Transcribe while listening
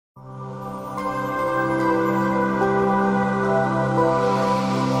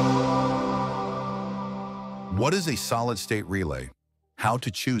What is a solid-state relay? How to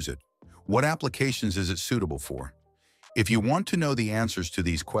choose it? What applications is it suitable for? If you want to know the answers to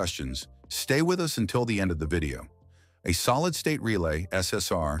these questions, stay with us until the end of the video. A solid-state relay,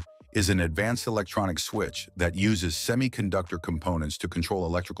 SSR, is an advanced electronic switch that uses semiconductor components to control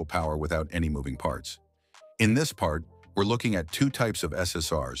electrical power without any moving parts. In this part, we're looking at two types of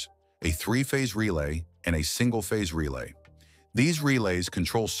SSRs, a three-phase relay and a single-phase relay. These relays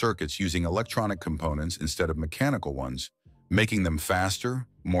control circuits using electronic components instead of mechanical ones, making them faster,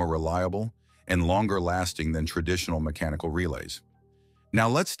 more reliable, and longer-lasting than traditional mechanical relays. Now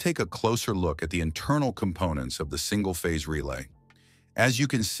let's take a closer look at the internal components of the single-phase relay. As you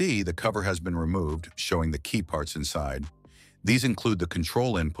can see, the cover has been removed, showing the key parts inside. These include the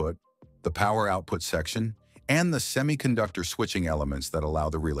control input, the power output section, and the semiconductor switching elements that allow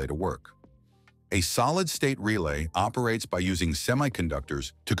the relay to work. A solid-state relay operates by using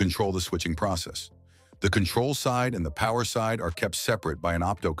semiconductors to control the switching process. The control side and the power side are kept separate by an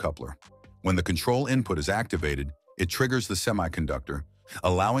optocoupler. When the control input is activated, it triggers the semiconductor,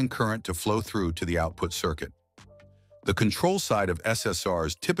 allowing current to flow through to the output circuit. The control side of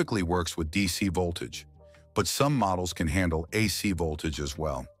SSRs typically works with DC voltage, but some models can handle AC voltage as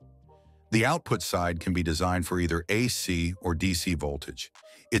well. The output side can be designed for either AC or DC voltage.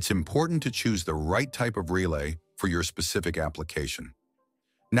 It's important to choose the right type of relay for your specific application.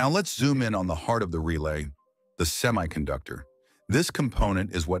 Now let's zoom in on the heart of the relay, the semiconductor. This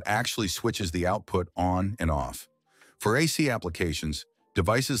component is what actually switches the output on and off. For AC applications,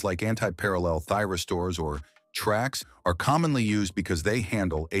 devices like anti-parallel thyristors or tracks are commonly used because they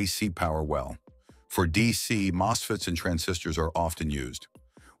handle AC power well. For DC, MOSFETs and transistors are often used.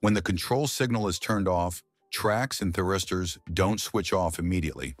 When the control signal is turned off, tracks and thyristors don't switch off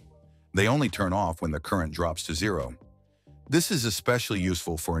immediately. They only turn off when the current drops to zero. This is especially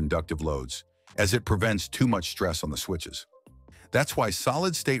useful for inductive loads, as it prevents too much stress on the switches. That's why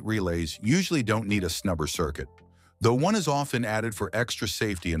solid-state relays usually don't need a snubber circuit, though one is often added for extra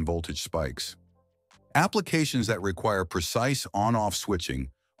safety and voltage spikes. Applications that require precise on-off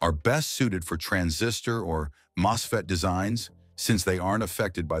switching are best suited for transistor or MOSFET designs, since they aren't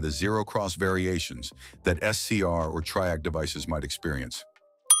affected by the zero-cross variations that SCR or triac devices might experience.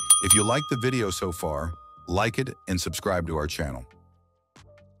 If you liked the video so far, like it and subscribe to our channel.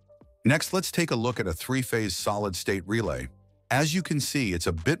 Next, let's take a look at a three-phase solid-state relay. As you can see, it's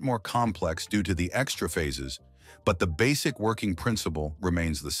a bit more complex due to the extra phases, but the basic working principle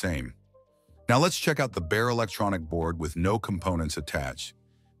remains the same. Now let's check out the bare electronic board with no components attached.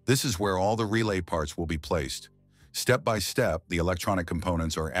 This is where all the relay parts will be placed. Step by step, the electronic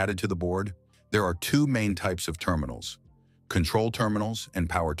components are added to the board. There are two main types of terminals: control terminals and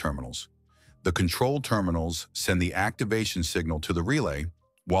power terminals. The control terminals send the activation signal to the relay,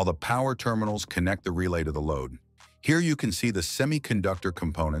 while the power terminals connect the relay to the load. Here you can see the semiconductor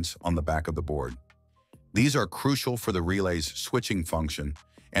components on the back of the board. These are crucial for the relay's switching function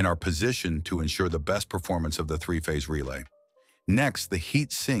and are positioned to ensure the best performance of the three-phase relay. Next, the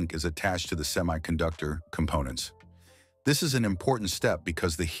heat sink is attached to the semiconductor components. This is an important step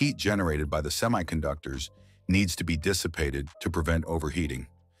because the heat generated by the semiconductors needs to be dissipated to prevent overheating.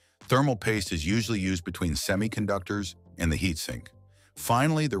 Thermal paste is usually used between semiconductors and the heatsink.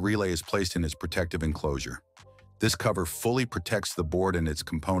 Finally, the relay is placed in its protective enclosure. This cover fully protects the board and its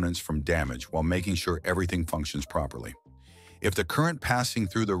components from damage while making sure everything functions properly. If the current passing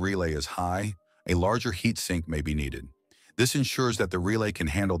through the relay is high, a larger heatsink may be needed. This ensures that the relay can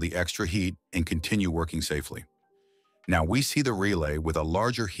handle the extra heat and continue working safely. Now we see the relay with a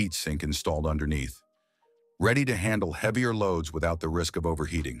larger heatsink installed underneath, ready to handle heavier loads without the risk of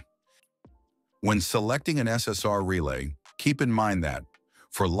overheating. When selecting an SSR relay, keep in mind that,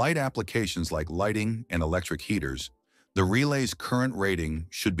 for light applications like lighting and electric heaters, the relay's current rating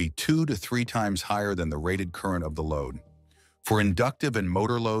should be 2 to 3 times higher than the rated current of the load. For inductive and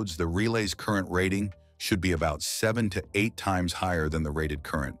motor loads, the relay's current rating should be about 7 to 8 times higher than the rated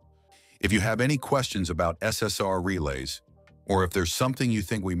current. If you have any questions about SSR relays, or if there's something you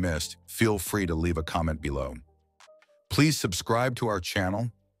think we missed, feel free to leave a comment below. Please subscribe to our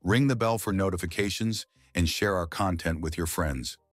channel, ring the bell for notifications, and share our content with your friends.